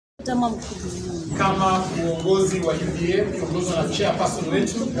Kama uongozi wa UDA kiongozwa na chairperson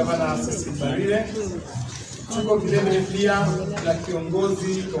wetu Gavana Barile, tuko vilevile pia na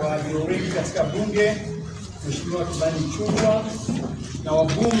kiongozi wa walio wengi katika bunge Mheshimiwa Kibani Chungwa na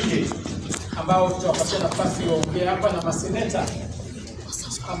wabunge ambao tutawapatia nafasi waongee hapa na maseneta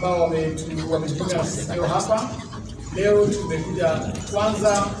ambao wamejiunga na sisi leo hapa. Leo tumekuja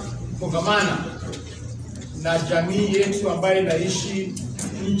kwanza kongamana na jamii yetu ambayo inaishi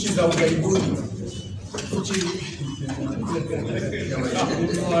nchi za ughaibuni.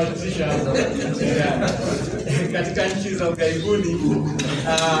 Katika nchi za ughaibuni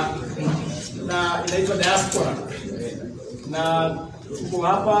na inaitwa diaspora, na tuko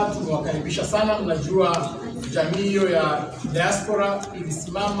hapa tumewakaribisha sana. Mnajua jamii hiyo ya diaspora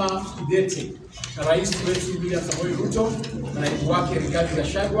ilisimama kidete na rais wetu William Samoei Ruto na naibu wake Rigathi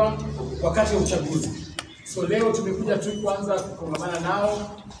Gachagua wakati wa uchaguzi. So leo tumekuja tu kwanza kukongamana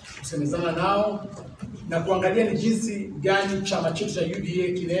nao, kusemezana nao na kuangalia ni jinsi gani chama chetu cha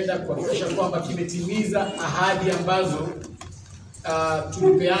UDA kinaenda kuhakikisha kwamba kimetimiza ahadi ambazo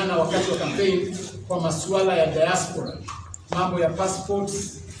tulipeana wakati wa campaign kwa masuala ya diaspora, mambo ya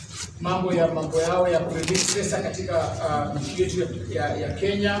passports, mambo yao ya kurelease pesa katika nchi yetu ya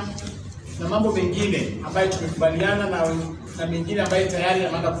Kenya na mambo mengine ambayo tumekubaliana na mengine ambayo tayari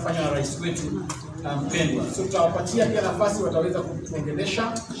yameanza kufanywa na rais wetu mpendwa. So tutawapatia pia nafasi, wataweza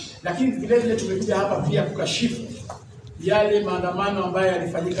kutuongelesha, lakini vile vile tumekuja hapa pia kukashifu yale maandamano ambayo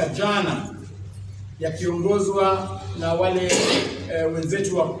yalifanyika jana yakiongozwa na wale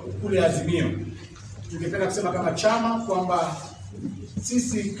wenzetu wa kule Azimio. Tungependa kusema kama chama kwamba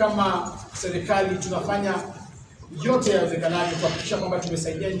sisi kama serikali tunafanya yote yawezekanayo kuhakikisha kwamba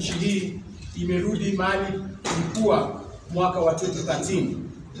tumesaidia nchi hii imerudi mahali ilikuwa mwaka wa 2013,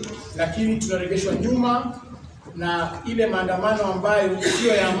 lakini tunarejeshwa nyuma na ile maandamano ambayo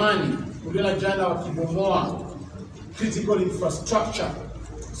sio ya amani. Uliona jana wakibomoa critical infrastructure,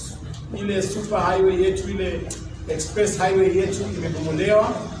 ile super highway yetu, ile express highway yetu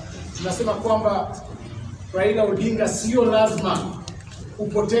imebomolewa. Tunasema kwamba Raila Odinga, sio lazima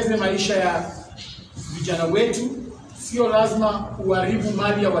upoteze maisha ya vijana wetu, sio lazima uharibu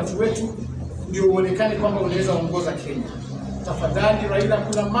mali ya watu wetu ndio uonekane kwamba unaweza ongoza Kenya. Tafadhali Raila,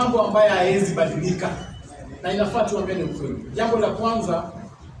 kuna mambo ambayo haezi badilika na inafaa tuambiane ukweli. Jambo la kwanza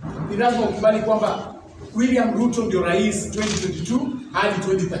ni lazima ukubali kwamba William Ruto ndio rais 2022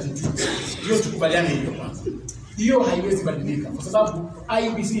 hadi 2032. Hiyo tukubaliane hivyo kwanza. Hiyo haiwezi badilika kwa sababu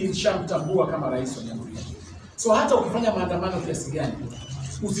IEBC ilishamtambua kama rais wa jamhuri. So hata ukifanya maandamano kiasi gani,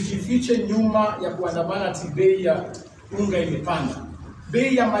 usijifiche nyuma ya kuandamana ati bei ya unga imepanda.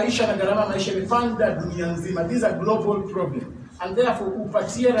 Bei ya maisha na gharama maisha imepanda dunia nzima. These are global problem. And therefore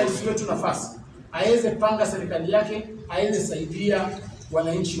upatie rais wetu nafasi aweze panga serikali yake, aweze saidia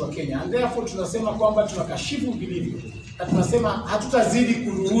wananchi wa Kenya. And therefore tunasema kwamba tunakashifu vilivyo, na tunasema hatutazidi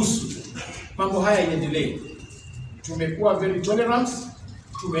kuruhusu mambo haya yaendelee. Tumekuwa very tolerant,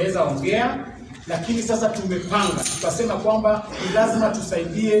 tumeweza ongea, lakini sasa tumepanga. Tukasema kwamba ni lazima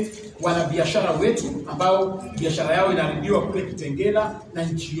tusaidie wanabiashara wetu ambao biashara yao inaharibiwa kule Kitengela na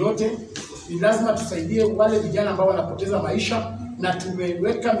nchi yote. Ni lazima tusaidie wale vijana ambao wanapoteza maisha, na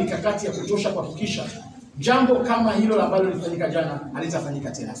tumeweka mikakati ya kutosha kuhakikisha jambo kama hilo ambalo lilifanyika jana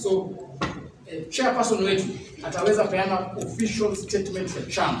halitafanyika tena. So chairperson wetu ataweza peana official statement ya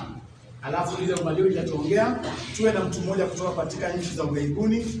chama, alafu ile umalio itatuongea, tuwe na mtu mmoja kutoka katika nchi za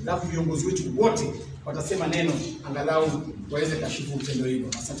ughaibuni, alafu viongozi wetu wote watasema neno angalau waweze kashifu tendo hilo.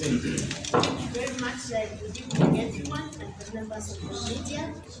 Asanteni. Very much good evening everyone and the members of the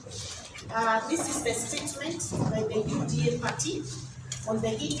media. This is the statement by the UDA party on the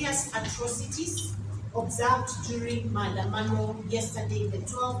heinous atrocities observed during Maandamano yesterday, the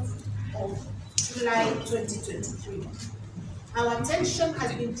 12th of July 2023. Our attention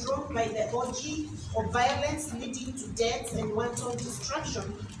has been drawn by the orgy of violence leading to death and wanton destruction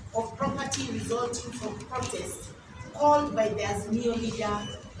of property resulting from protests called by the Azimio leader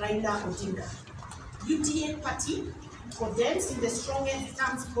Raila Odinga. UDA party condemns in the strongest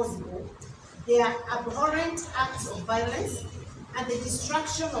terms possible their abhorrent acts of violence and the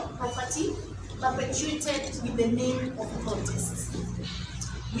destruction of property perpetuated in the name of protests.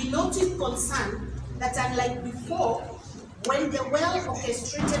 We note with concern that unlike before, when the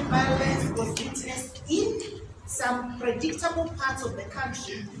well-orchestrated violence was witnessed in some predictable parts of the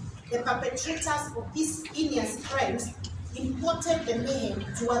country, the perpetrators of these heinous crimes imported the mayhem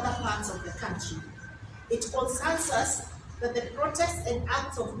to other parts of the country. It concerns us that the protests and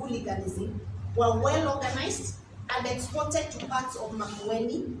acts of hooliganism were well organized and exported to parts of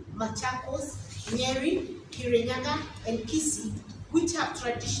Makueni, Machakos, Nyeri, Kirinyaga, and Kisii, which have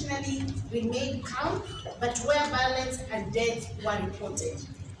traditionally remained calm, but where violence and death were reported.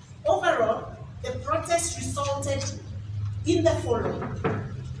 Overall, the protest resulted in the following.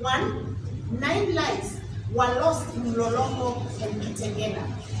 1. 9 lives were lost in Mlolongo and Kitengela.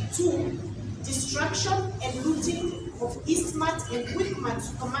 2. Destruction and looting of Eastmart and Quickmart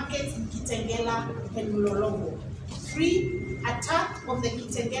supermarkets in Kitengela and Mlolongo. 3. Attack on the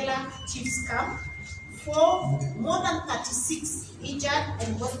Kitengela Chiefs Camp. 4. More than 36 injured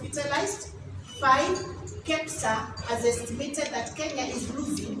and hospitalized. 5. KEPSA has estimated that Kenya is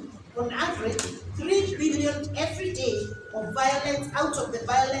losing, on average, 3 billion every day of violence out of the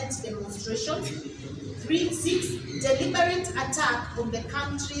violent demonstrations. 6. Deliberate attack on the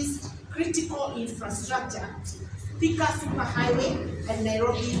country's critical infrastructure, Thika Superhighway and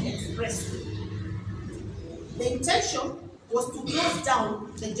Nairobi Expressway. The intention was to close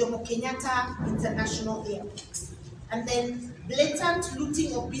down the Jomo Kenyatta International Airport, and then blatant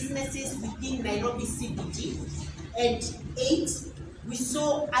looting of businesses within Nairobi CBD. And 8, we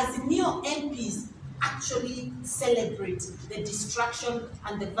saw Azimio MPs actually celebrate the destruction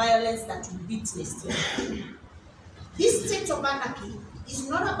and the violence that we witnessed. This state of anarchy is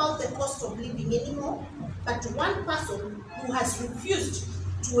not about the cost of living anymore, but one person who has refused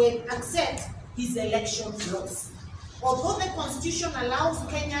to accept his election loss. Although the Constitution allows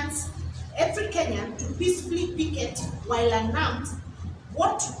every Kenyan to peacefully picket while unarmed,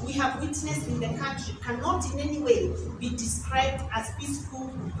 what we have witnessed in the country cannot in any way be described as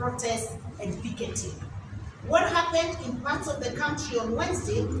peaceful protest and picketing. What happened in parts of the country on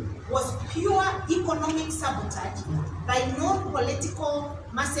Wednesday was pure economic sabotage by non-political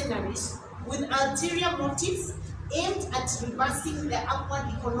mercenaries with ulterior motives aimed at reversing the upward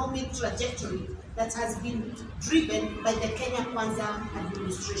economic trajectory that has been driven by the Kenya Kwanza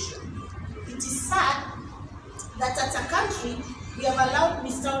administration. It is sad that as a country, we have allowed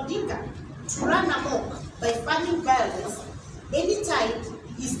Mr. Odinga to run amok by fanning violence anytime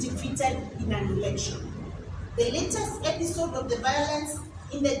he's defeated in an election. The latest episode of the violence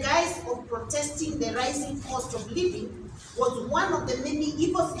in the guise of protesting the rising cost of living was one of the many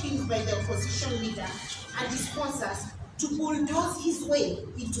evil schemes by the opposition leader and his sponsors to bulldoze his way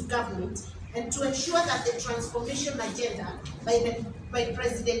into government and to ensure that the transformation agenda by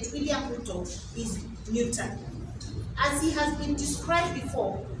President William Ruto is muted. As he has been described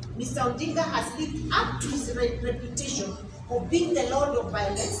before, Mr. Odinga has lived up to his reputation of being the Lord of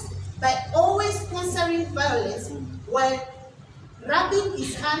violence by always sponsoring violence while rubbing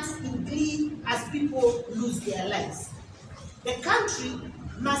his hands in glee as people lose their lives. The country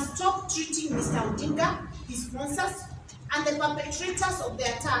must stop treating Mr. Odinga, his sponsors, and the perpetrators of the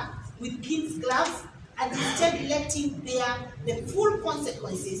attack with kid gloves and instead let him bear the full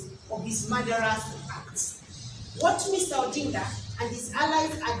consequences of his murderous acts. What Mr. Odinga and his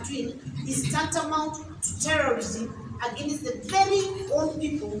allies are doing is tantamount to terrorism against the very own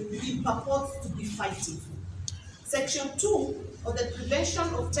people he purports to be fighting. Section 2 of the Prevention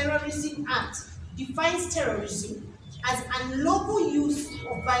of Terrorism Act defines terrorism as unlawful use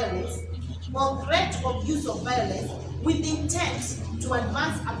of violence or threat of use of violence with intent to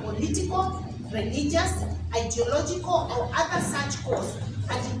advance a political, religious, ideological, or other such cause,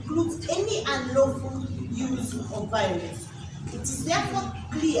 and includes any unlawful use of violence. It is therefore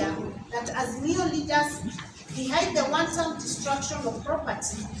clear that as neo-leaders behind the wanton destruction of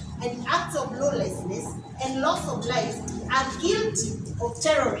property and acts of lawlessness and loss of lives are guilty of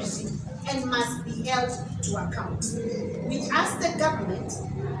terrorism and must be held to account. We ask the government,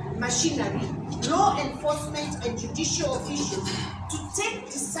 machinery, law enforcement and judicial officials to take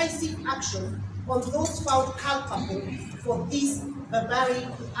decisive action on those found culpable for these barbaric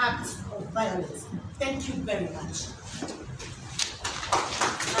acts of violence. Thank you very much.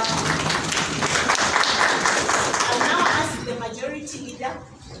 I now ask the majority leader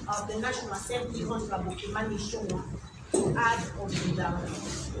of the National Assembly, Honorable Kimani Ichung'wah, to add on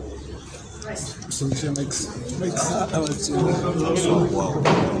the rest. So she makes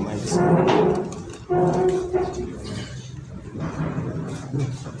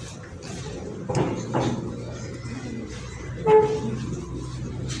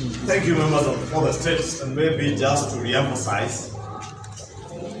Thank you, members of all the states, and maybe just to re-emphasize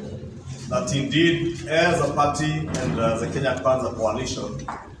that indeed, as a party and as a Kenya Kwanza coalition,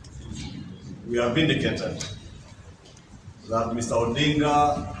 we are vindicated that Mr.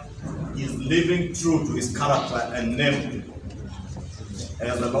 Odinga is living true to his character and name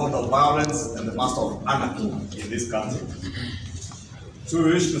as the Lord of violence and the master of anarchy in this country. So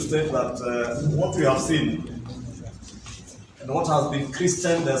we wish to state that what we have seen and what has been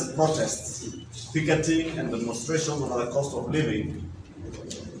christened as protests picketing and demonstrations over the cost of living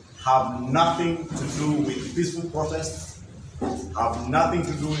have nothing to do with peaceful protests, have nothing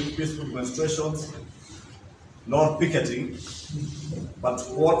to do with peaceful demonstrations, nor picketing, but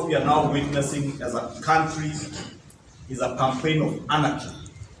what we are now witnessing as a country is a campaign of anarchy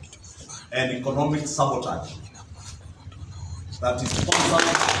and economic sabotage that is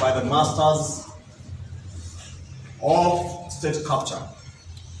sponsored by the masters of state capture,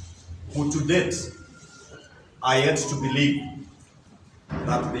 who to date are yet to believe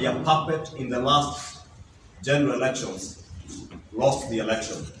that their puppet in the last general elections lost the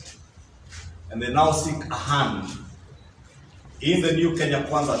election. And they now seek a hand in the new Kenya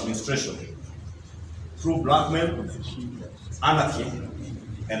Kwanza administration through blackmail, anarchy,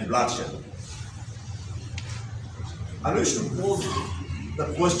 and bloodshed. And we should pose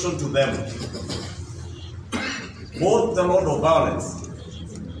the question to them. Both the Lord of Violence,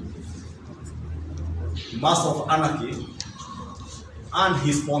 Master of Anarchy, and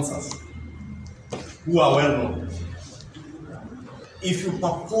his sponsors, who are well known. If you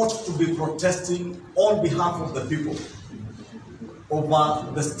purport to be protesting on behalf of the people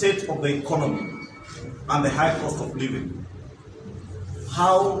over the state of the economy and the high cost of living,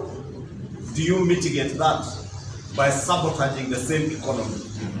 how do you mitigate that by sabotaging the same economy?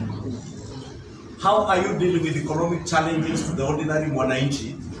 How are you dealing with economic challenges to the ordinary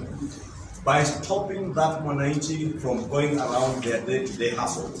Mwananchi by stopping that Mwananchi from going around their day-to-day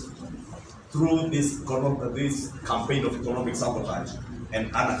hassles through this campaign of economic sabotage and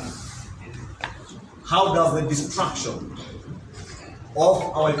anarchy? How does the destruction of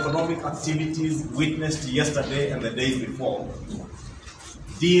our economic activities witnessed yesterday and the days before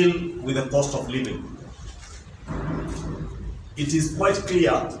deal with the cost of living? It is quite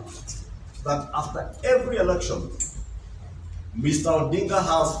clear that after every election, Mr. Odinga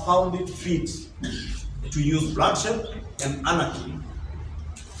has found it fit to use bloodshed and anarchy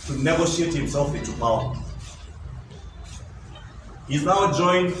to negotiate himself into power. He's now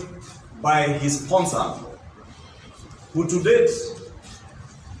joined by his sponsor, who to date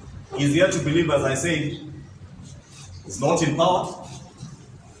is yet to believe, as I said, is not in power,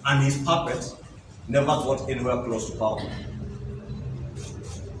 and his puppet never got anywhere close to power.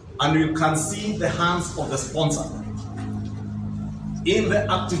 And you can see the hands of the sponsor in the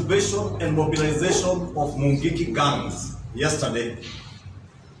activation and mobilization of Mungiki gangs yesterday.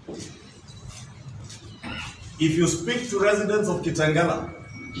 If you speak to residents of Kitengela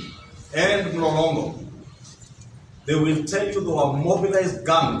and Mlolongo, they will tell you there were mobilized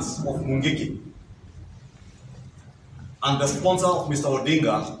gangs of Mungiki. And the sponsor of Mr.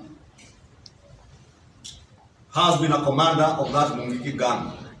 Odinga has been a commander of that Mungiki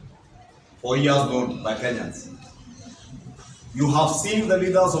gang for years known by Kenyans. You have seen the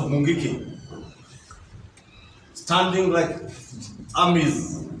leaders of Mungiki standing like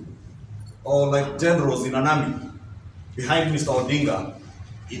armies or like generals in an army behind Mr. Odinga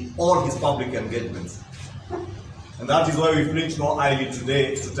in all his public engagements. And that is why we flinch no eyelid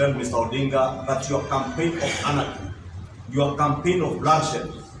today to tell Mr. Odinga that your campaign of anarchy, your campaign of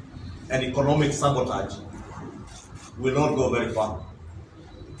bloodshed and economic sabotage will not go very far.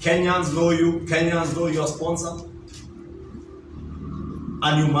 Kenyans know you, Kenyans know your sponsor,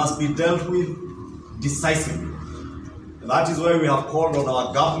 and you must be dealt with decisively. And that is why we have called on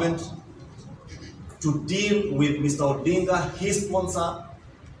our government to deal with Mr. Odinga, his sponsor,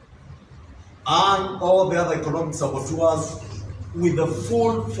 and all the other economic saboteurs with the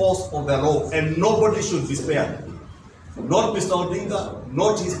full force of the law, and nobody should be spared. Not Mr. Odinga,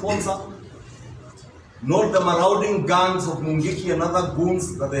 not his sponsor, not the marauding gangs of Mungiki and other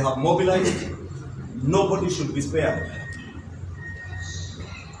goons that they have mobilized. Nobody should be spared.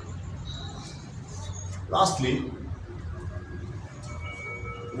 Lastly,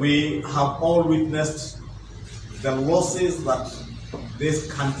 we have all witnessed the losses that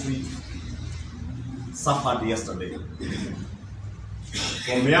this country suffered yesterday.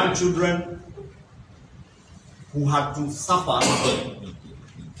 From young children who had to suffer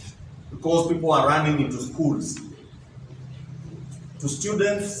because people are running into schools, to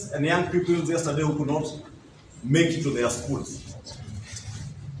students and young people yesterday who could not make it to their schools,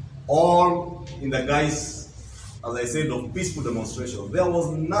 all in the guise, as I said, of peaceful demonstrations. There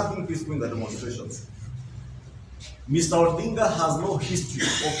was nothing peaceful in the demonstrations. Mr. Odinga has no history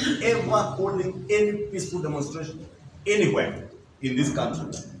of ever holding any peaceful demonstration anywhere in this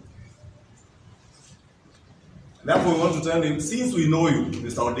country. Therefore, we want to tell him, since we know you,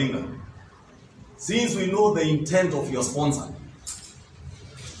 Mr. Odinga, since we know the intent of your sponsor,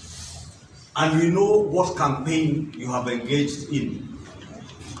 and we know what campaign you have engaged in,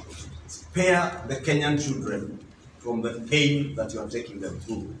 spare the Kenyan children from the pain that you are taking them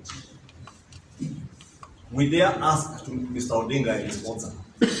through. We dare ask to Mr. Odinga and his sponsor,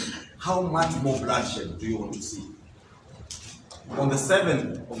 how much more bloodshed do you want to see? On the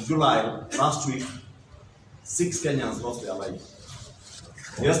 7th of July, last week, 6 Kenyans lost their lives.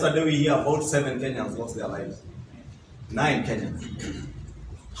 Yesterday we hear about 7 Kenyans lost their lives. 9 Kenyans.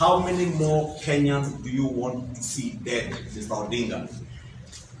 How many more Kenyans do you want to see dead, Mr. Odinga,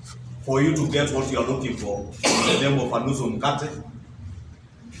 for you to get what you are looking for in the name of a nusu mkate,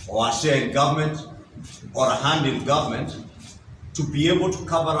 or a share in government, or a hand in government, to be able to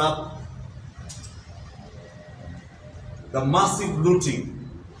cover up the massive looting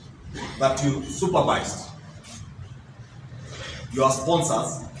that you supervised? Your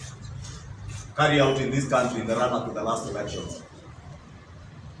sponsors carry out in this country in the run-up to the last elections.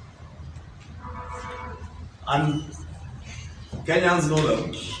 And Kenyans know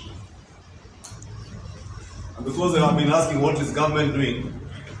them. And because they have been asking what is government doing,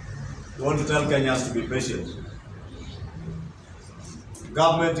 we want to tell Kenyans to be patient.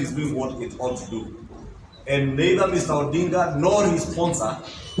 Government is doing what it ought to do. And neither Mr. Odinga nor his sponsor,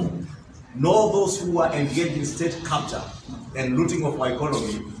 nor those who are engaged in state capture and looting of our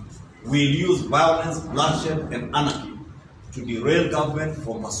economy, will use violence, bloodshed, and anarchy to derail government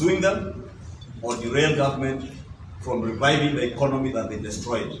from pursuing them, or derail government from reviving the economy that they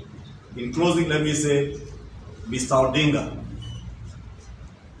destroyed. In closing, let me say, Mr. Odinga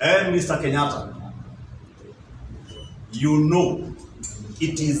and Mr. Kenyatta, you know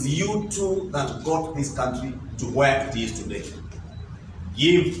it is you two that got this country to where it is today.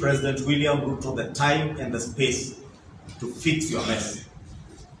 Give President William Ruto the time and the space to fix your mess.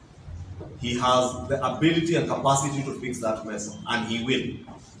 He has the ability and capacity to fix that mess, and he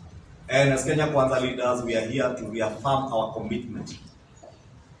will. And as Kenya Kwanza leaders, we are here to reaffirm our commitment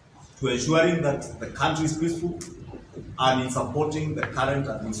to ensuring that the country is peaceful and in supporting the current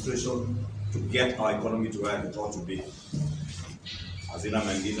administration to get our economy to where it ought to be. Azina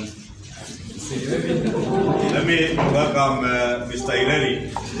Mangina. Let me welcome Mr.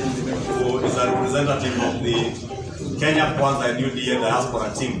 Ireri, who is a representative of the Kenya Kwanza and UDA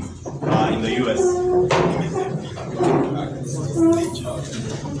diaspora team in the US.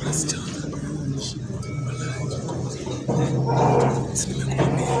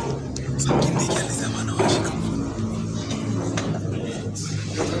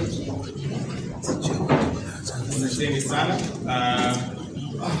 Asanteni sana.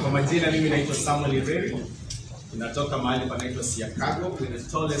 Kwa majina mimi naitwa Samuel Ireri. Natoka mahali panaitwa Siakago, with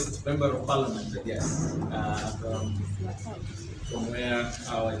the tallest member of parliament, I guess, from where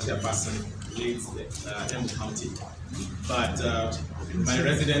our chairperson leads the Embu County. But my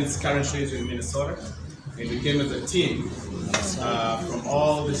residence currently is in Minnesota, and we came as a team from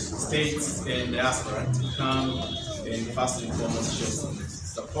all the states and diaspora to come and first and foremost show some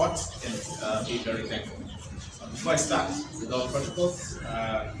support and be very thankful. Before I start with all protocols,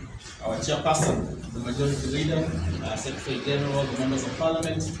 our chairperson, the majority leader, Secretary General, the members of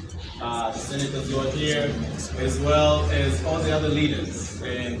parliament, the senators who are here, as well as all the other leaders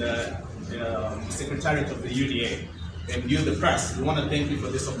and secretariat of the UDA, and you, the press, we want to thank you for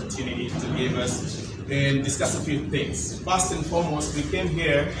this opportunity to give us and discuss a few things. First and foremost, we came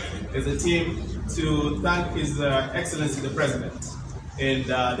here as a team to thank His Excellency the President and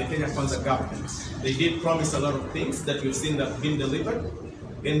the Kenya Kwanza government. They did promise a lot of things that we've seen that have been delivered.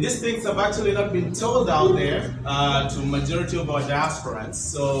 And these things have actually not been told out there to majority of our diasporans.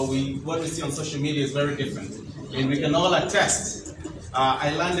 So what we see on social media is very different. And we can all attest.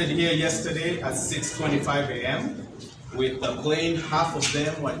 I landed here yesterday at 6:25 a.m. with a plane. Half of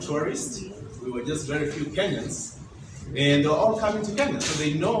them were tourists. We were just very few Kenyans. And they're all coming to Kenya. So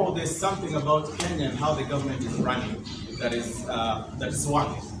they know there's something about Kenya and how the government is running that is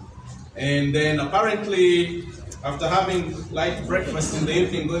working. And then apparently, after having light breakfast in the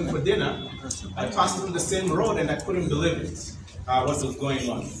evening, going for dinner, I passed through the same road and I couldn't believe it, what was going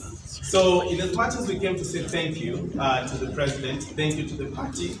on. So in as much as we came to say thank you to the president, thank you to the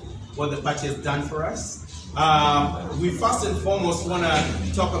party, what the party has done for us, we first and foremost want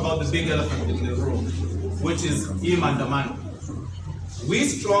to talk about the big elephant in the room, which is Imandamano. We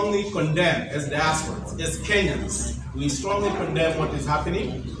strongly condemn, as diasporans, as Kenyans, we strongly condemn what is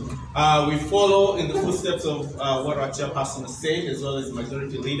happening. We follow in the footsteps of what our chairperson has said, as well as the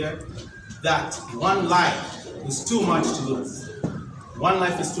majority leader, that one life is too much to lose. One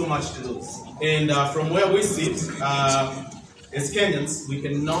life is too much to lose. And from where we sit, As Kenyans, we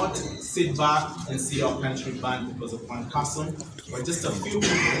cannot sit back and see our country burned because of one person or just a few people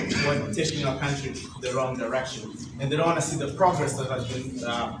who are taking our country the wrong direction. And they don't want to see the progress that has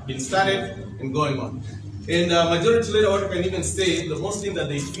been started and going on. And Majority Leader Odinga can even say the most thing that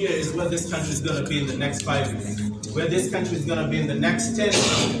they fear is where this country is going to be in the next 5 years, where this country is going to be in the next 10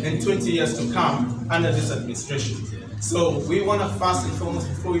 and 20 years to come under this administration. So we want to first and foremost,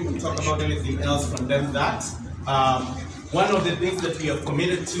 before we even talk about anything else, condemn that. One of the things that we have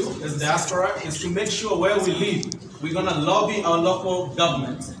committed to as diaspora is to make sure where we live, we're going to lobby our local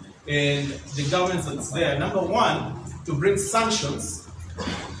government and the governments that's there. Number one, to bring sanctions,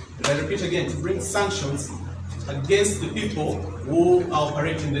 and I repeat again, to bring sanctions against the people who are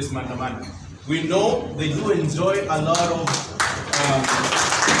operating this manner. We know they do enjoy a lot of,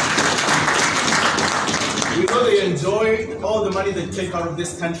 we know they enjoy all the money they take out of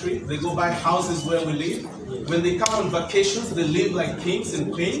this country. They go buy houses where we live. When they come on vacations, they live like kings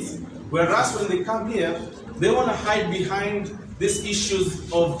and queens. Whereas when they come here, they want to hide behind these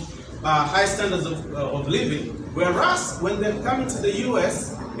issues of high standards of living. Whereas when they're coming to the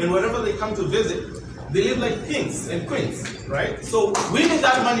US and wherever they come to visit, they live like kings and queens, right? So we need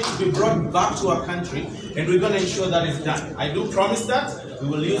that money to be brought back to our country, and we're going to ensure that it's done. I do promise that we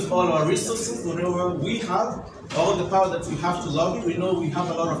will use all our resources, whatever we have, all the power that we have to lobby. We know we have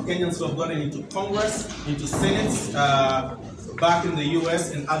a lot of Kenyans who have gotten into Congress, into Senate, back in the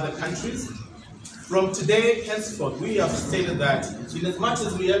US and other countries. From today, henceforth, we have stated that in as much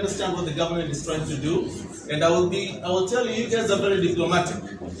as we understand what the government is trying to do, and I will tell you, you guys are very diplomatic.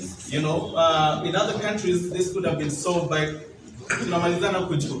 You know, in other countries, this could have been solved by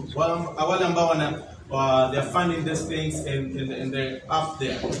they're funding these things and they're up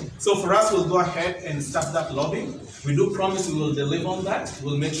there. So for us, we'll go ahead and start that lobbying. We do promise we will deliver on that.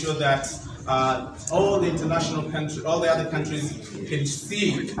 We'll make sure that all the international countries, all the other countries can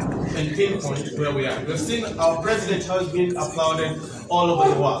see and pinpoint where we are. We've seen our president has been applauded all over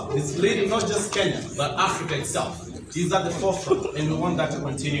the world. He's leading not just Kenya, but Africa itself. He's at the forefront, and we want that to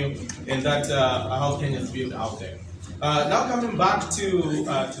continue, and that's how Kenya is viewed out there. Now coming back to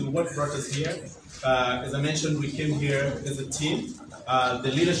what brought us here, as I mentioned, we came here as a team,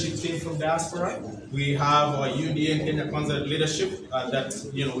 the leadership team from diaspora. We have our UDA and Kenya Kwanza leadership that,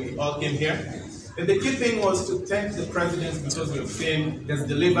 we all came here. And the key thing was to thank the president because we have seen he has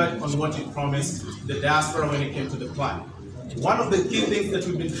delivered on what he promised the diaspora when it came to the plan. One of the key things that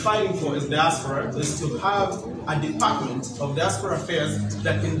we've been fighting for as diaspora is to have a department of diaspora affairs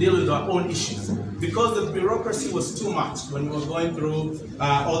that can deal with our own issues. Because the bureaucracy was too much when we were going through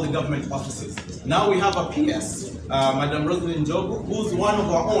all the government offices. Now we have a PS, Madam Rosalyn Njogu, who's one of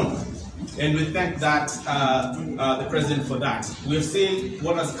our own. And we thank that the president for that. We've seen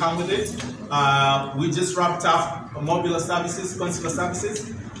what has come with it. We just wrapped up mobile services, consular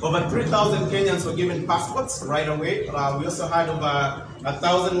services. Over 3,000 Kenyans were given passports right away. We also had over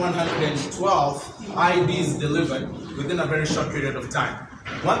 1,112 IDs delivered within a very short period of time.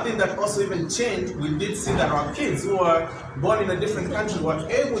 One thing that also even changed, we did see that our kids who were born in a different country were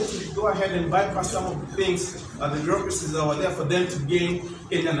able to go ahead and bypass some of the things, the bureaucracies that were there for them to gain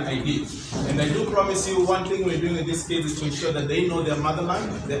Kenyan ID. And I do promise you one thing we're doing in this case is to ensure that they know their motherland,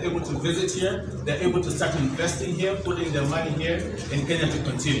 they're able to visit here, they're able to start investing here, putting their money here, and Kenya to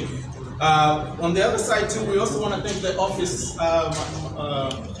continue. On the other side too, we also want to thank the office, our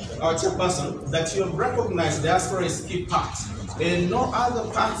chairperson, that you have recognized diaspora is key part. And no other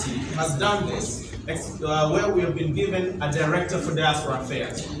party has done this, where we have been given a director for diaspora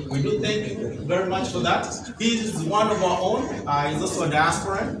affairs. We do thank you very much for that. He's one of our own. He's also a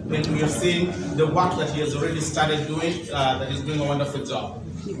diasporan, and we have seen the work that he has already started doing, that he's doing a wonderful job.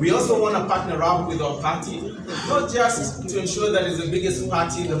 We also want to partner up with our party, not just to ensure that it's the biggest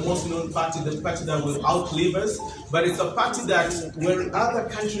party, the most known party, the party that will outlive us, but it's a party that where other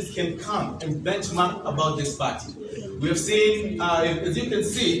countries can come and benchmark about this party. We have seen, as you can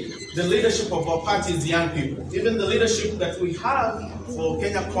see, the leadership of our party is young people. Even the leadership that we have for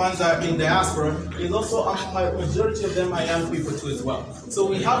Kenya Kwanza in diaspora is also a majority of them are young people too as well. So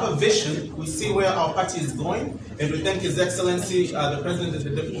we have a vision, we see where our party is going, and we thank His Excellency, the President and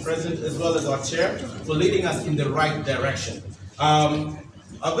the Deputy President, as well as our Chair, for leading us in the right direction.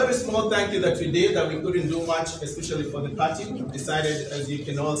 A very small thank you that we did, that we couldn't do much, especially for the party. We decided, as you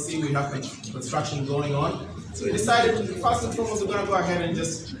can all see, we have construction going on. So we decided, first and foremost, we're going to go ahead and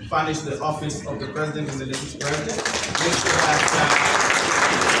just furnish the office of the President and the Deputy President.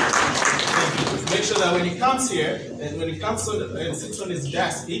 Make sure that when he comes here, and when he comes and sits on his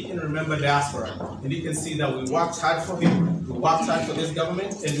desk, he can remember diaspora. And he can see that we worked hard for him, we worked hard for this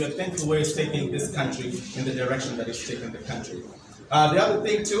government, and we're thankful where it's taking this country in the direction that it's taking the country. The other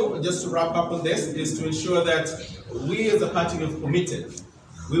thing too, just to wrap up on this, is to ensure that we as a party have committed.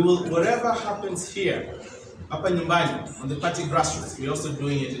 We will, whatever happens here, hapa nyumbani, on the party grassroots, we're also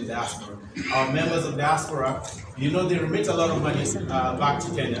doing it in diaspora. Our members of diaspora, you know, they remit a lot of money back to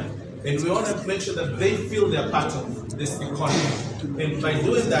Kenya, and we want to make sure that they feel they're part of this economy. And by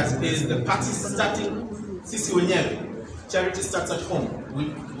doing that, is the party starting, sisi wenyewe, charity starts at home.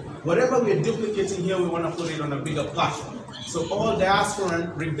 Whatever we're duplicating here, we want to put it on a bigger platform. So all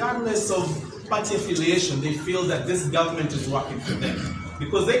diaspora, regardless of party affiliation, they feel that this government is working for them.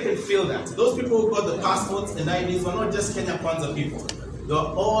 Because they can feel that. Those people who got the passports and IDs are not just Kenya Kwanza people. They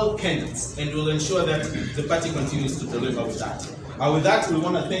are all Kenyans, and we'll ensure that the party continues to deliver with that. With that, we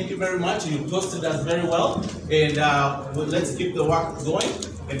want to thank you very much. You posted us very well, and let's keep the work going.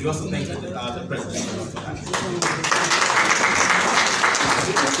 And we also thank the president for that.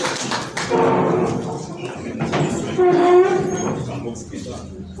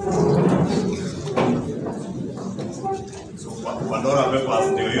 Pandora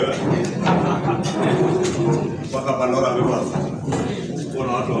papers ndio hiyo. Mpaka Pandora papers.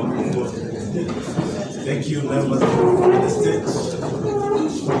 Kuna watu wa Kongo. Thank you members of the state.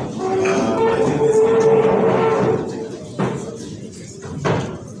 My name is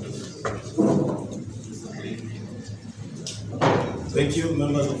Thank you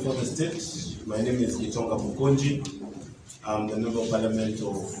members of the state. My name is Gitonga Mukonji. I'm the member of parliament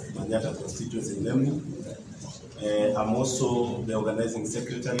of Manyata constituency in Lembu. I'm also the organizing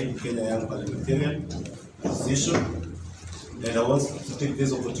secretary, Kenya Young Parliamentarian Association. And I want to take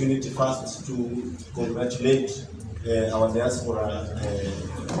this opportunity first to congratulate our diaspora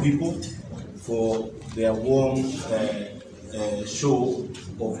people for their warm show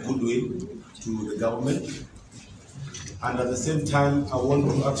of goodwill to the government. And at the same time, I want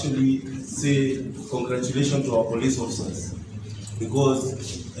to actually say congratulations to our police officers because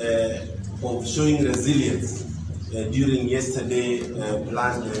of showing resilience during yesterday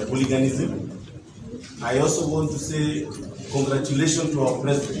planned hooliganism. I also want to say congratulations to our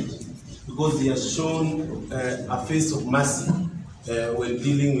president because he has shown a face of mercy when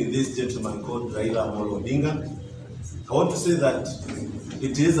dealing with this gentleman called Raila Odinga. I want to say that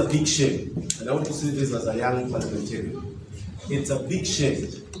it is a big shame, and I want to say this as a young parliamentarian. It's a big shame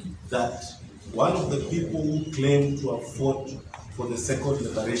that one of the people who claim to have fought for the second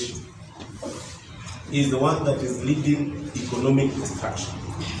liberation is the one that is leading economic destruction.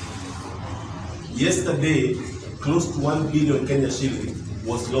 Yesterday, close to 1 billion Kenya shilling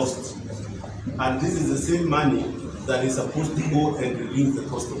was lost. And this is the same money that is supposed to go and reduce the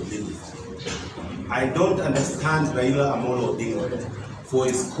cost of living. I don't understand Raila Odinga for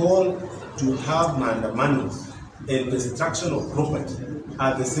his call to have maandamanos and destruction of property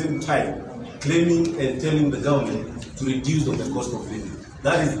at the same time, claiming and telling the government to reduce on the cost of living.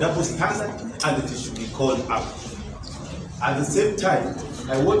 That is double standard, and it should be called out. At the same time,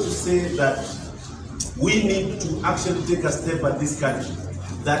 I want to say that we need to actually take a step at this country,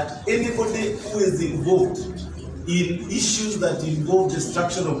 that anybody who is involved in issues that involve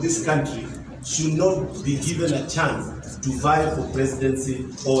destruction of this country should not be given a chance to vie for presidency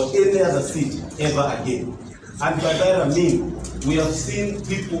or any other seat ever again. And by that I mean, we have seen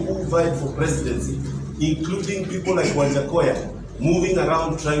people who vied for presidency, including people like Wanjakoya, moving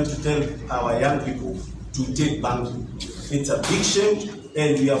around trying to tell our young people to take banking. It's a big shame,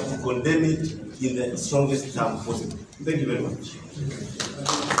 and we have to condemn it in the strongest term possible. Thank you very much.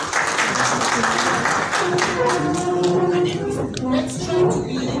 Let's try to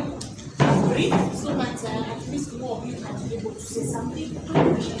be brief so that at least more of you can be able to say something.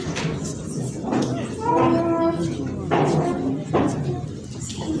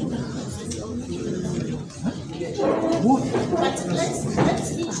 But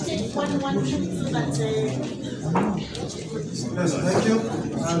let's each take one minute so that. Yes, thank you.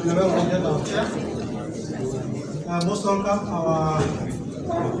 Our chair. Most welcome our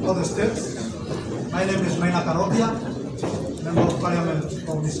other states. My name is Raila Odinga, Member of Parliament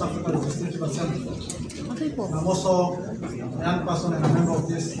of the South African Legislative Assembly. I'm also a young person and a member of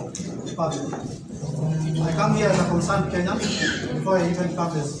this party. I come here as a concerned Kenyan before I even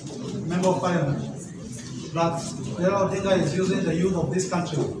come as Member of Parliament. That Raila Odinga is using the youth of this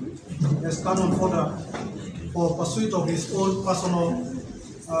country as cannon fodder for pursuit of his own personal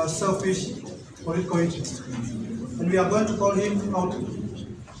selfish political interests. And we are going to call him out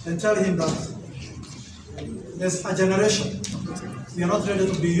and tell him that there's a generation, we are not ready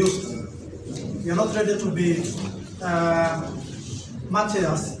to be used We are not ready to be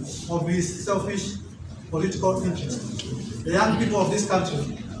martyrs of his selfish political interests. The young people of this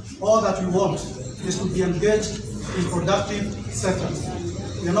country, all that we want is to be engaged in productive sectors.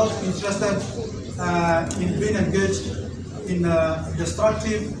 We are not interested in being engaged in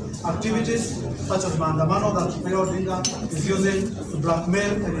destructive activities such as Maandamano that Raila Odinga is using to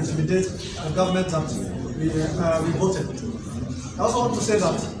blackmail and intimidate the government that we voted. I also want to say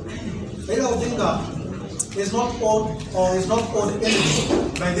that Raila Odinga is not owed anything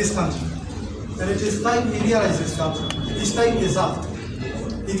by this country. And it is time he realizes that his time is up.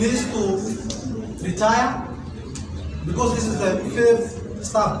 He needs to retire because this is the fifth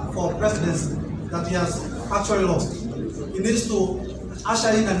step for presidency that he has actually lost. He needs to usher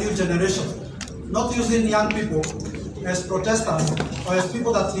in a new generation, not using young people as protesters or as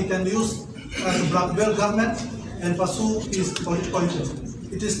people that he can use to blackmail government and pursue his political interests.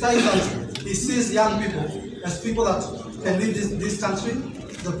 It is time that he sees young people as people that can lead this country,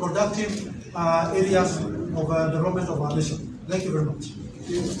 the productive areas of development of our nation. Thank you very much.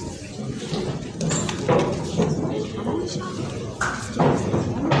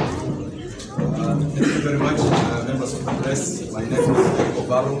 Thank you very much, members of the press. My name is Eko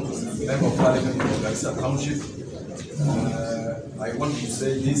Baro, Member of Parliament of Garissa Township. I want to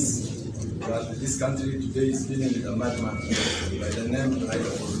say this, that this country today is dealing with a madman by the name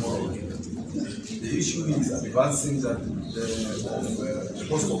Raila Odinga. The issue is advancing that the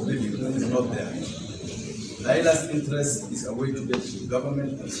cost of living is not there. Raila's interest is a way to get to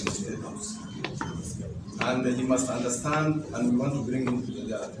government and to the State House. And he must understand, and we want to bring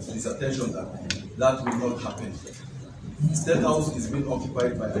his attention that will not happen. The State House is being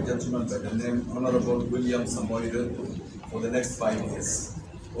occupied by a gentleman by the name Honorable William Samoei for the next 5 years,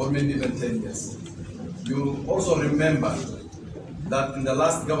 or maybe even 10 years. You also remember that in the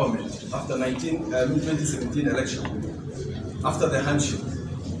last government, after 2017 election, after the handshake,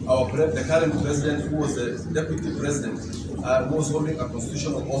 the current president, who was the deputy president, who was holding a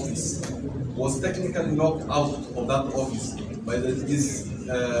constitutional office, was technically knocked out of that office by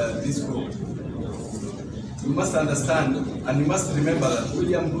this group. You must understand, and you must remember that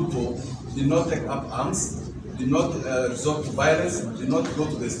William Ruto did not take up arms, did not resort to violence, did not go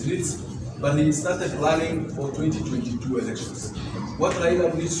to the streets, but he started planning for 2022 elections. What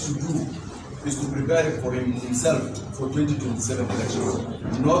Raila needs to do is to prepare for himself for 2027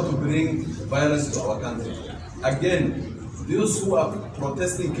 elections, not to bring violence to our country. Again, those who are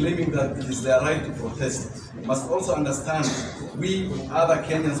protesting, claiming that it is their right to protest, must also understand we other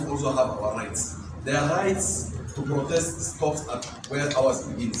Kenyans also have our rights. Their rights to protest stops at where ours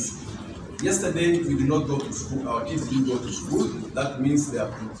begins. Yesterday, we did not go to school. Our kids didn't go to school. That means they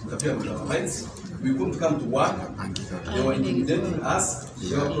are interfering with our rights. We couldn't come to work. They were intimidating us.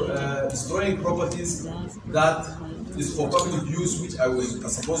 They were destroying properties that is for public use, which I was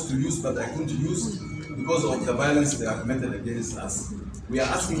supposed to use, but I couldn't use because of the violence they have committed against us. We are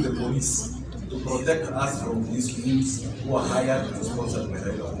asking the police to protect us from these groups who are hired and sponsored by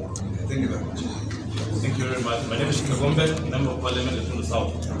Raila Odinga. Thank you very much. Thank you very much. My name is Kagombe, Member of Parliament from the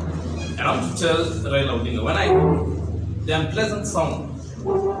South. And I want to tell Raila Odinga, the unpleasant sound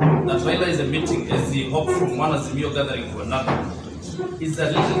that Raila is emitting as he hops from one Azimio gathering to another is a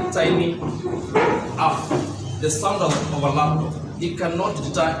little tiny app, the sound of a laptop. It cannot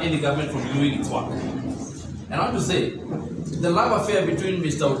deter any government from doing its work. And I want to say, the love affair between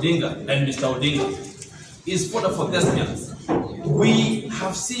Mr. Odinga and Mr. Odinga is fodder for thespians. We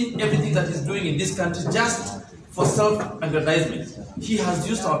have seen everything that he's doing in this country just for self-aggrandizement. He has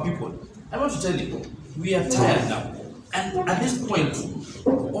used our people. I want to tell you, we are tired now. And at this point,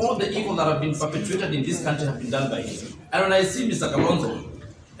 all the evil that have been perpetrated in this country have been done by him. And when I see Mr. Kalonzo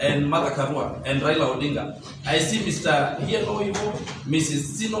and Mother Karua and Raila Odinga, I see Mr. Here No Evil, Mrs.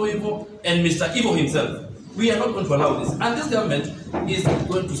 See No Evil, and Mr. Evil himself. We are not going to allow this. And this government is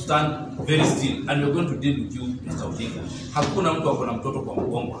going to stand very still, and we're going to deal with you, Mr. Odinga. Hakuna mtu akona mtoto kwa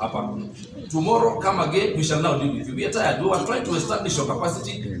mgongo hapa. Tomorrow, come again, we shall now deal with you. We are tired. We are trying to establish your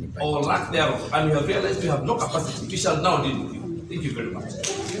capacity or lack thereof, and we have realized we have no capacity. We shall now deal with you. Thank you very much.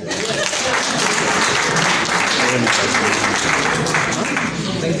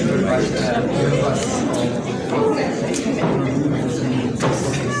 Thank you very much.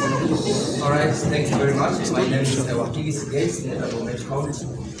 All right, thank you very much. My name is Wakili Sigates, in the Government County,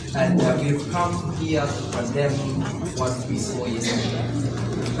 and we've come here to condemn what we saw yesterday.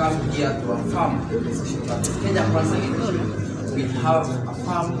 We've come here to affirm the position that Kenya Kwanza, we have a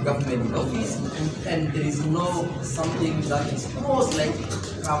firm government in office, and there is no something that is most likely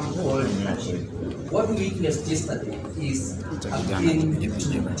to come all the What we witnessed yesterday is akin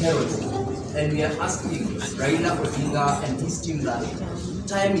to terrorism. and we are asking Raila Odinga and his team that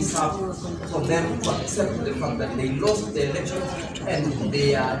time is up for them to accept the fact that they lost the election and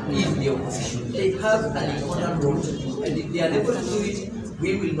they are in the opposition. They have an important role to do, and if they are able to do it,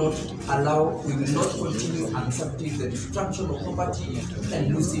 we will not continue accepting the destruction of property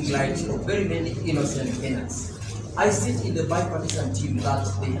and losing lives of very many innocent Kenyans. I sit in the bipartisan team that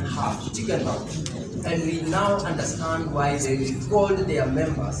they have taken out, and we now understand why they called their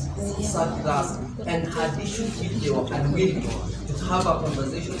members who sat with us and had issues if they were unwilling to have a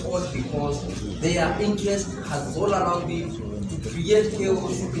conversation, all because their interest has all allowed them to create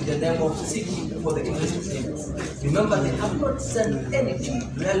chaos in the name of seeking for the interest of Kenyans. Remember, they have not sent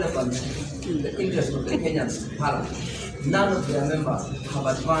anything relevant to the interest of the Kenyans to Parliament. None of their members have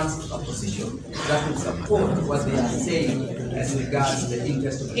advanced a position that will support what they are saying as regards the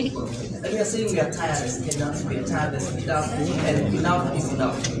interest of the people of Kenya. And we are saying we are tired as Kenyans, we are tired as leaders, and enough is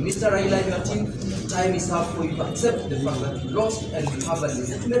enough. Mr. Raila and your team, time is up for you to accept the fact that you lost and you have a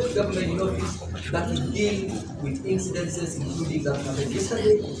legitimate government in office that will deal with incidences including that happened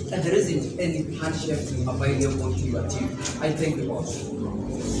yesterday, and there isn't any handshake available to your team. I thank you all.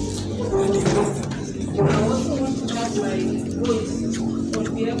 I also want to have my voice on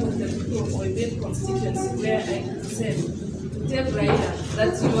behalf of the people of Oibet constituency, where I said to tell Raila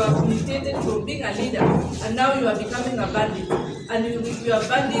that you are mutated from being a leader and now you are becoming a bandit, and you are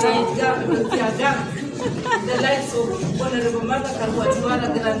banding the lives of Honorable Mother Karwatiwala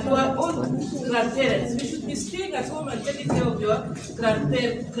and your own grandparents. You should be staying at home and taking care of your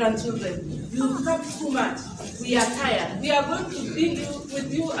grandchildren. You've come too much. We are tired. We are going to deal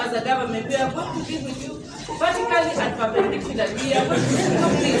with you as a government. We are going to deal with you vertically and perpendicularly. We are going to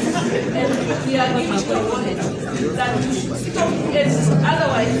stop this, and we are giving you a warning that you should stop it.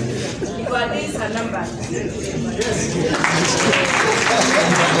 Otherwise, your days are numbered.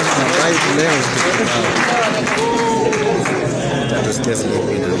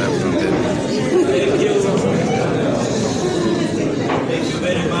 Thank you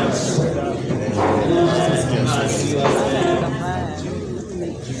very much.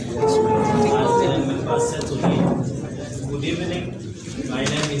 Good evening. My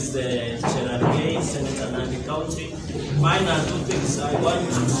name is Gerard Gay, Senator Nandi County. Mine are two things. I want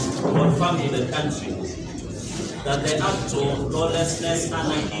to confirm to the country that the act of lawlessness,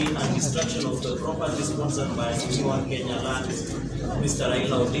 anarchy, and destruction of the property sponsored by One Kenya Land, Mr.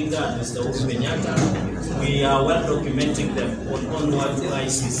 Raila Odinga and Mr. Uhuru Kenyatta, we are well documenting them onward to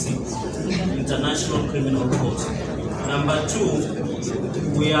ICC, International Criminal Court. Number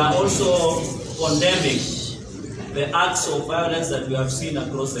two, we are also condemning the acts of violence that we have seen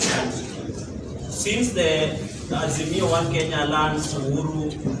across the country. Since the Azimio One Kenya Land,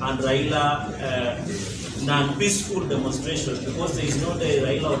 Uhuru and Raila non-peaceful demonstration, because there is no day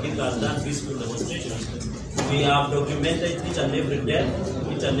Raila Odinga has done peaceful demonstration, we have documented each and every death,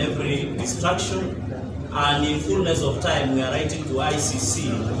 each and every destruction, and in fullness of time we are writing to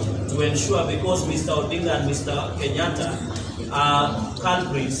ICC to ensure, because Mr. Odinga and Mr. Kenyatta are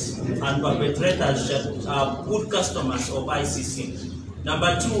culprits and perpetrators, are good customers of ICC.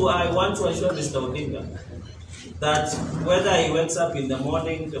 Number two, I want to assure Mr. Odinga that whether he wakes up in the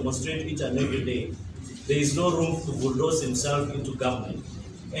morning, demonstrate each and every day, there is no room to bulldoze himself into government,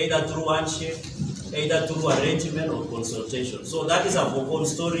 either through handshake, either through arrangement or consultation. So that is a foregone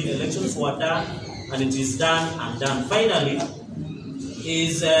story. Elections were done, and it is done and done. Finally,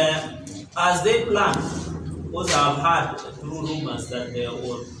 is as they plan, because I have heard through rumors that they,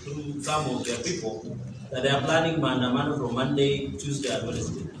 or through some of their people, that they are planning Mandamano from Monday, Tuesday, and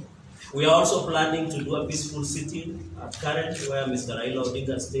Wednesday. We are also planning to do a peaceful sitting at Current, where Mr. Raila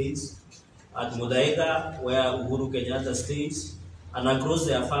Odinga stays, at Mudaega, where Uhuru Kenyatta stays, and across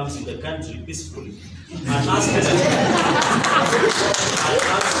their farms in the country peacefully, and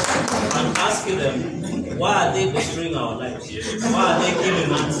asking them, why are they destroying our lives? Why are they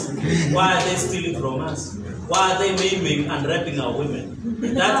killing us? Why are they stealing from us? Why are they maiming and raping our women?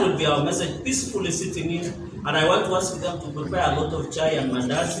 That would be our message, peacefully sitting in. And I want to ask them to prepare a lot of chai and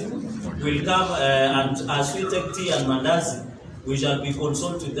mandazi. We'll come and as we take tea and mandazi, we shall be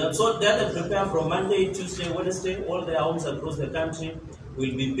consulted them. So that they prepare from Monday, Tuesday, Wednesday, all their homes across the country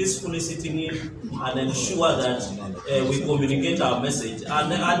will be peacefully sitting in and ensure that we communicate our message.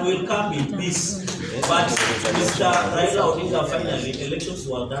 And we'll come in peace. But Mr. Raila Odinga, finally, elections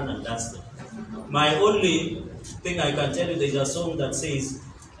were done and dusted. My only thing I can tell you, there's a song that says,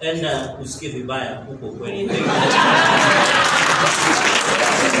 Enda usikie vibaya huko kweli.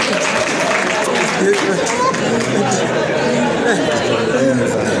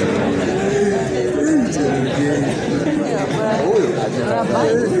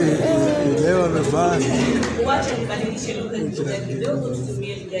 Wacha nibadilishe lugha kidogo,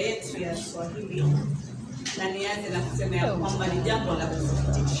 tutumie lugha yetu ya Kiswahili, na nianze na kusema ya kwamba ni jambo la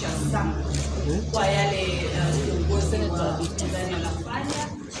kusikitisha sana kwa yale viongozi wa upinzani wanafanya,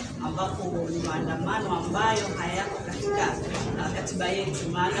 ambapo ni maandamano ambayo hayako katika katiba yetu.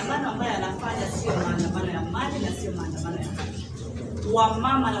 Maandamano ambayo yanafanya sio maandamano ya amani na sio maandamano ya haki.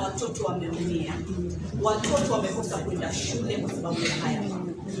 Wamama na watoto wameumia, watoto wamekosa kwenda shule kwa sababu ya haya.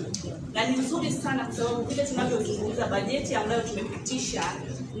 Na ni nzuri sana kwa sababu vile tunavyozungumza bajeti ambayo tumepitisha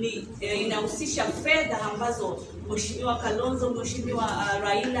ni inahusisha fedha ambazo Mheshimiwa Kalonzo, Mheshimiwa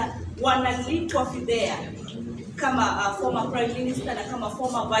Raila wanalipwa fidea kama former prime minister na kama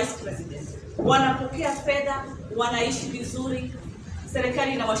former vice president. Wanapokea fedha, wanaishi vizuri,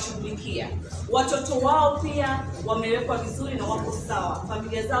 serikali inawashughulikia. Watoto wao pia wamewekwa vizuri na wako sawa,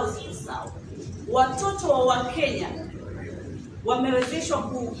 familia zao ziko sawa. Watoto wa Wakenya wamewezeshwa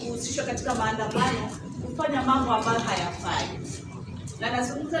kuhusishwa katika maandamano kufanya mambo ambayo hayafai. Na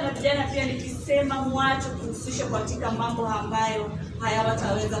nazungumza na vijana pia nikisema mwache kuhusishwa katika mambo ambayo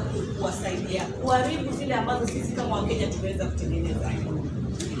hayawataweza kuwasaidia, kuharibu zile ambazo sisi kama Wakenya tumeweza kutengeneza.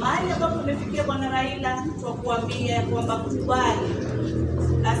 Mahali ambapo tumefikia Bwana Raila, kwa kuambia kwamba kubali,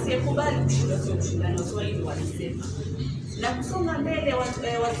 asiyekubali kushindwa sio kushindana, Waswahili walisema. Na kusonga mbele,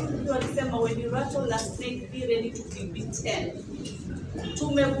 wazungu walisema when you rattle a snake be ready to be bitten.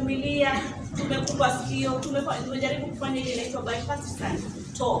 Tumevumilia, tumekupa sikio, tumejaribu kufanya ile inaitwa bipartisan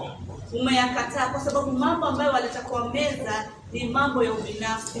talk. Umeyakataa kwa sababu mambo ambayo waleta kwa meza ni mambo ya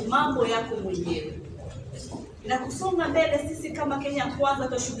ubinafsi, mambo yako mwenyewe. Na kusonga mbele, sisi kama Kenya Kwanza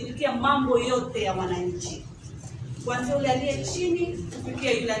tutashughulikia mambo yote ya wananchi, kuanzia yule aliye chini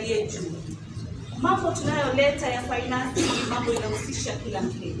kufikia yule aliye juu. Mambo tunayoleta ya finance ni mambo yanahusisha kila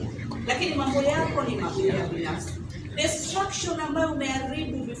Mkenya, lakini mambo yako ni mambo ya binafsi. Destruction ambayo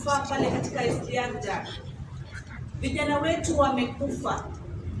umeharibu vifaa pale katika SGR, vijana wetu wamekufa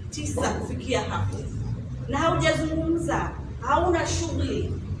 9 kufikia hapo, na haujazungumza, hauna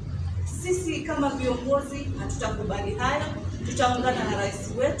shughuli. Sisi kama viongozi hatutakubali hayo. Tutaungana na rais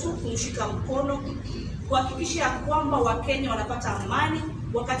wetu kumshika mkono kuhakikisha kwamba Wakenya wanapata amani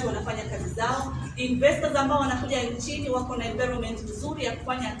wakati wanafanya kazi zao. Investors ambao wanakuja nchini wako na environment nzuri ya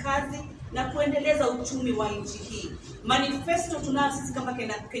kufanya kazi na kuendeleza uchumi wa nchi hii. Manifesto tunayo sisi kama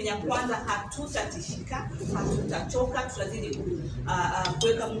Kenya Kwanza, hatutatishika, hatutachoka, tutazidi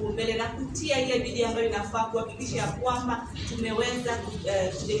kuweka Mungu mbele na kutia ile bidii ambayo inafaa kuhakikisha kwamba tumeweza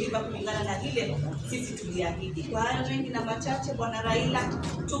kudeliver kulingana na ile sisi tuliahidi. Kwa hayo mengi na machache, Bwana Raila,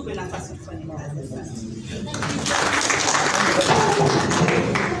 tupe nafasi tufanye kazi sasa.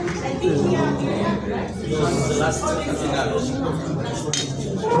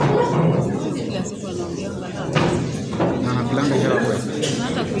 Anapelanga hewa kwa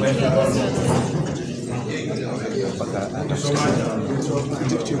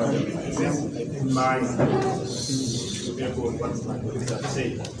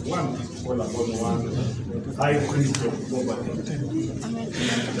high priest of poverty.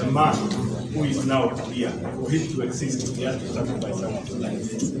 The man who is now here, for him to exist, he has to sacrifice someone's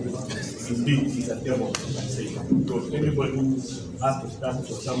life. Indeed, he's a devil. Because anybody who has to start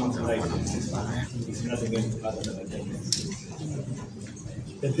for someone's life is nothing else other than a devil.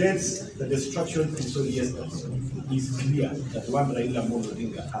 The deaths, the destruction in so yesterday is clear that one Raila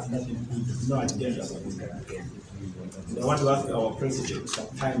Odinga has nothing to do, no agenda for this country. I want to ask our president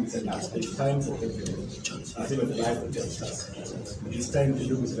that time is enough. It's time for everyone. As even the Bible tells us, it's time to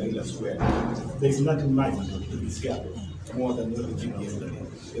do with Raila Square. There is nothing much to be scared more than what we did yesterday.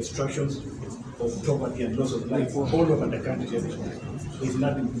 Destructions of property and loss of life all over the country everywhere. There is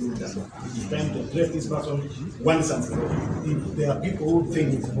nothing to do with that. It's time to address this person once and for all. If there are people who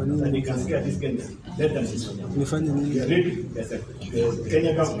think that they can scare this Kenya, let them do. We are ready as a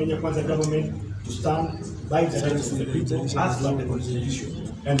Kenya Kwanza government to stand by the rights of the people as per the Constitution.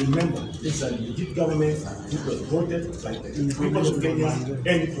 And remember, it's a legit government. It was voted by the people of Kenya and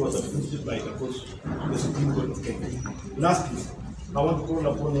it was approved by the Supreme Court of Kenya. Lastly, I want to call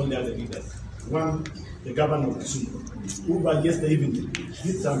upon all the other leaders. One, the governor of Kisumu, who by yesterday evening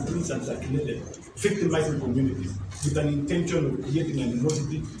did some tweets and circulated, victimizing communities with an intention of creating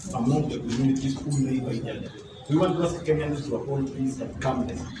animosity among the communities who neighbor each other. We want to ask Kenyans to uphold peace and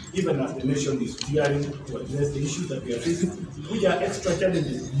calmness, even as the nation is fearing to address the issues that we are facing, which are extra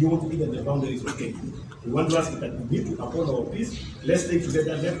challenges beyond even the boundaries of Kenya. We want to ask that we need to uphold our peace. Let's stay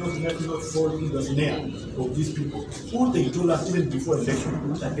together. Let us not fall into the snare of these people who they told us even before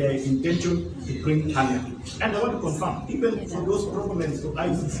election that their intention to bring anarchy. And I want to confirm, even for those proponents of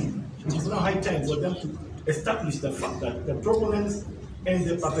ICC, it is now high time for them to establish the fact that the proponents And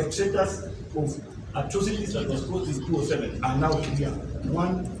the perpetrators of atrocities that was caused in 2007 are now here.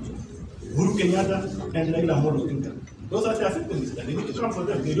 One, Uhuru Kenyatta and Raila Odinga. Those are their victims, and they need to come for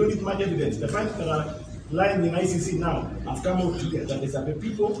them. They don't need much evidence. The facts that are lying in ICC now have come out clear that these are the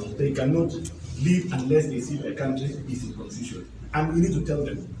people, they cannot live unless they see the country is in constitution. And we need to tell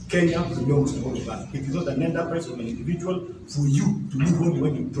them, Kenya belongs to all of us. It is not an enterprise of an individual for you to live only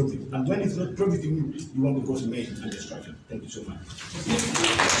when you profit. And when it's not profiting you, you want to cause mayhem and destruction. Thank you so much.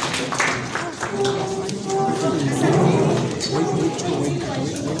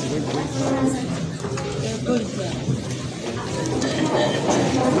 Good.